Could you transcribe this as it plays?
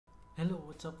Hello,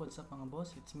 what's up mga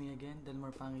boss? It's me again,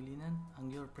 Delmar Pangilinan, ang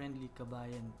your friendly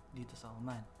kabayan dito sa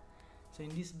Oman. So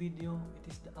in this video, it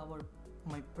is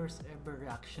my first ever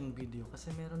reaction video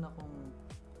kasi meron akong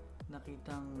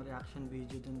nakitang reaction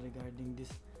video dun regarding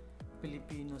this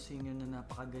Filipino singer na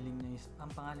napakagaling niya. Ang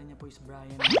pangalan niya po is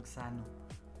Bryan Magsayo.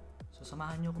 So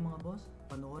samahan niyo ako mga boss,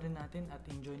 panoorin natin at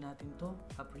enjoy natin to,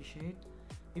 appreciate.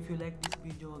 If you like this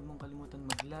video, huwag mong kalimutan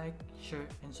mag-like, share,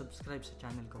 and subscribe sa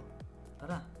channel ko.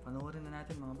 Tara, panoorin na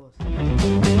natin mga boss. And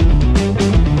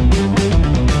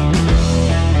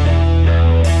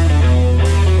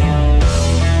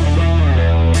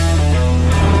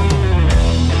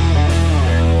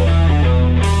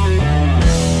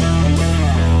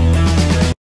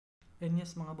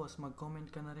yes mga boss, mag-comment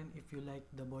ka na rin if you like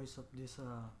the voice of this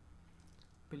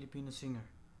Filipino singer.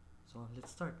 So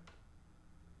let's start.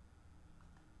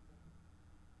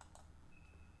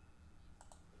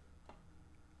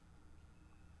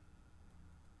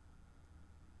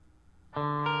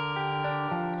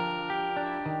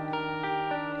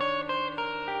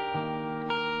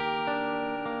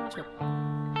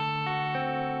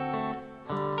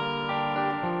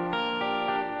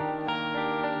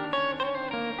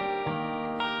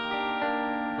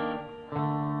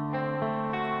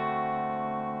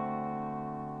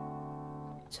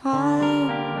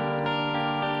 Time,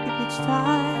 if it's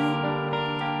time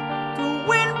to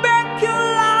win back your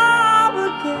love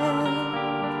again,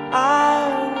 I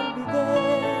will be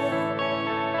there.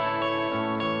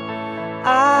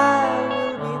 I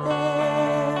will be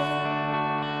there.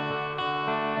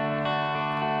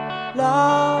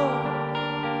 Love,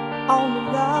 only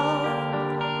love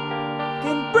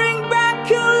can bring back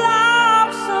your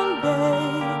love someday.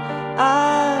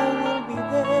 I will be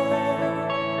there.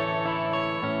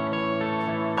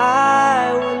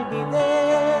 I will be there.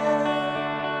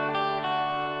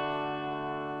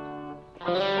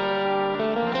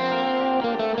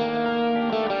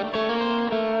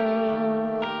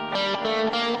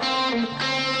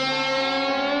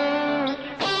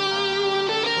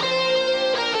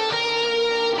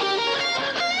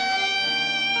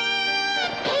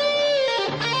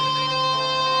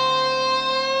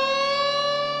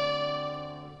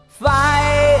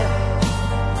 Fight,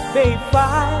 babe,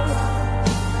 fight.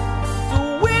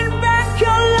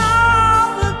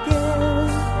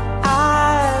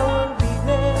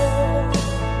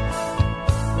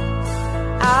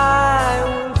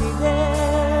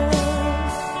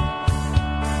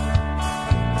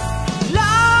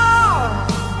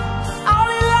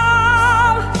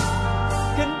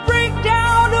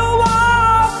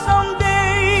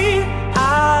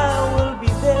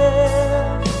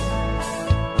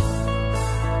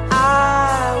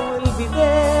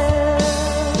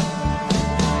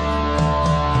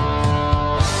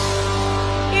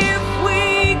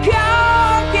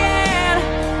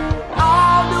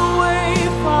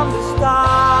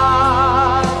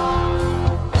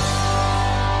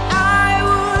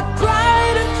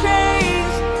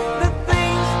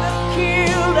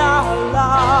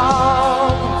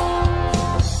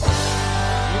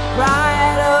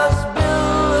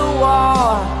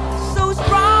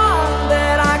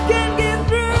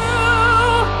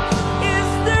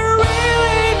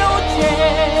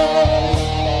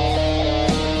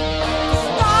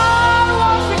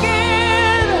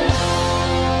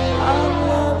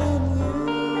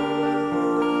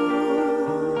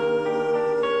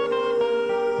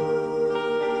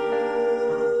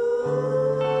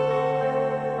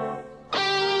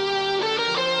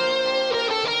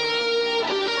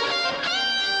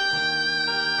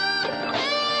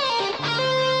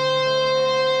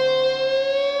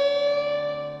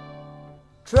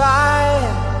 Try,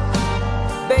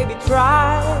 baby,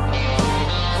 try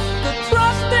to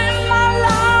trust in my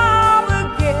love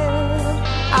again.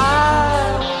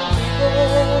 I will be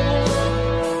there.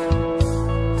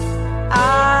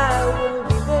 I will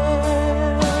be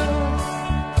there.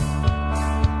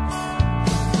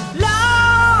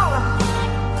 Love,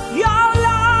 your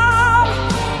love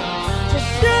just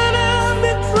shouldn't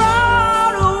be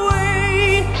thrown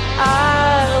away.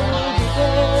 I will be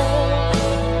there.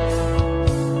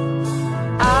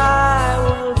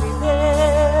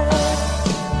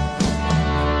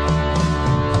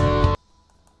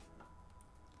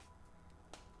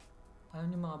 Alam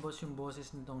niyo mga boss, yung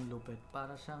boses nitong lupet,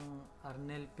 para siyang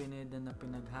Arnel Pineda na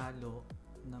pinaghalo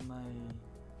na may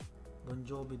Bon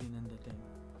Jovi din ang dating.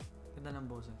 Ganda ng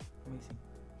boses, amazing.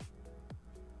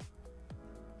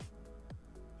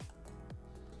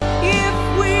 If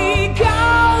we go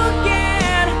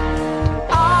again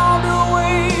all the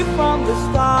way from the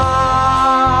start,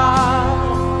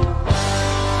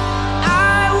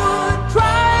 I would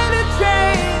try to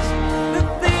change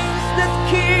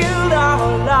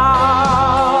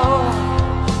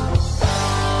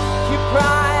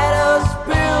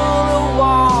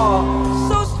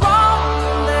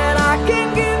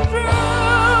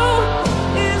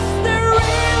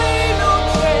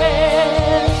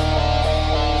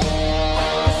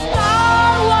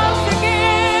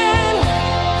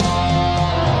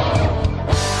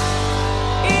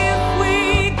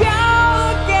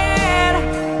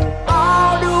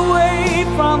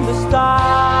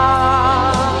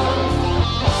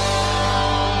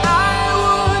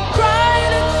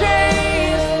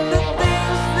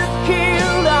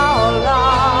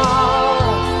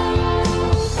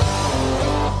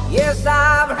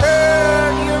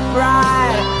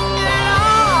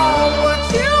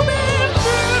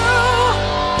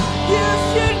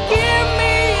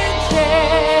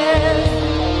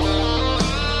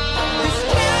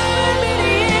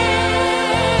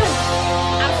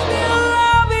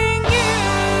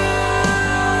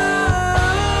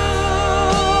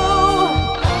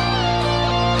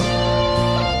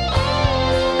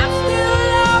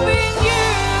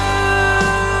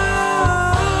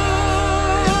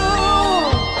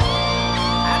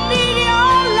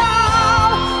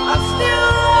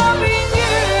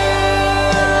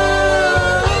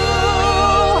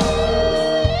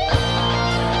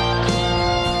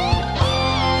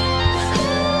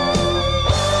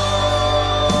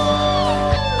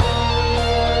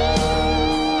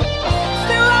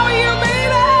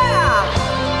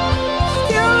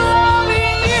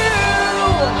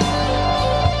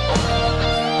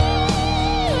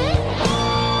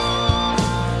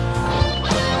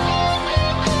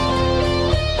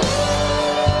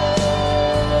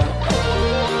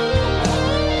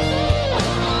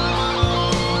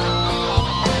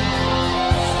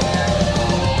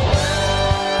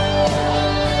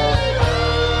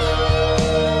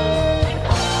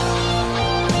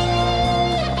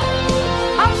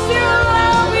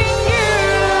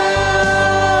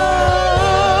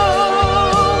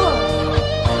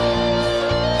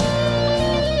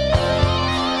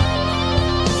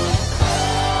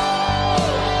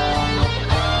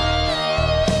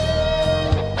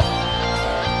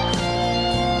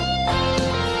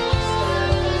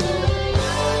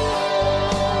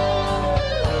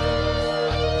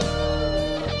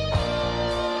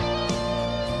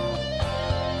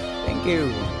Thank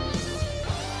you.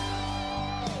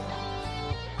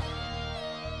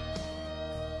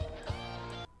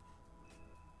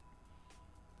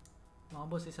 Mga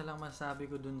boss, isa lang masasabi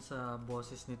ko dun sa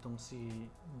boses nitong si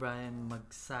Bryan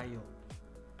Magsayo.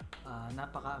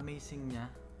 Napaka-amazing niya.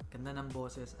 Ganda ng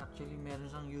boses. Actually, meron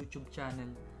siyang YouTube channel.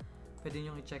 Pwede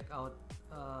nyo i-check out.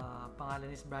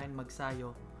 Pangalan is Bryan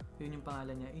Magsayo. Yun yung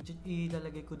pangalan niya.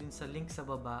 Ilalagay ko din sa link sa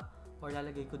baba or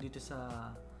lalagay ko dito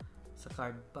sa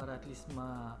card para at least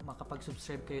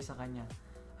makapag-subscribe kayo sa kanya.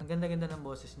 Ang ganda-ganda ng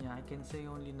boses niya. I can say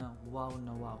only na wow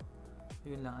na wow.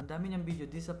 Yun lang. Ang dami niyang video.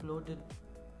 This uploaded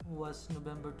was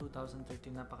November 2013.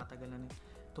 Napakatagal na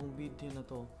itong video na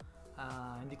to.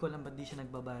 Hindi ko alam ba't di siya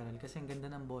nagbabiral kasi ang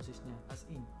ganda ng boses niya. As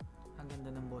in, ang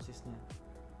ganda ng boses niya.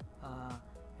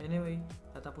 Anyway,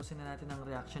 tatapusin na natin ang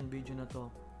reaction video na to.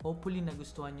 Hopefully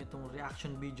nagustuhan niyo tong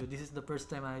reaction video. This is the first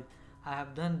time I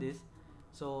have done this.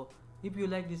 So, if you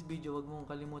like this video, wag mong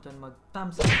kalimutan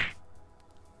mag-thumbs up.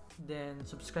 Then,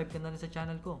 subscribe ka na rin sa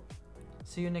channel ko.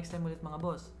 See you next time ulit mga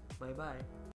boss. Bye-bye.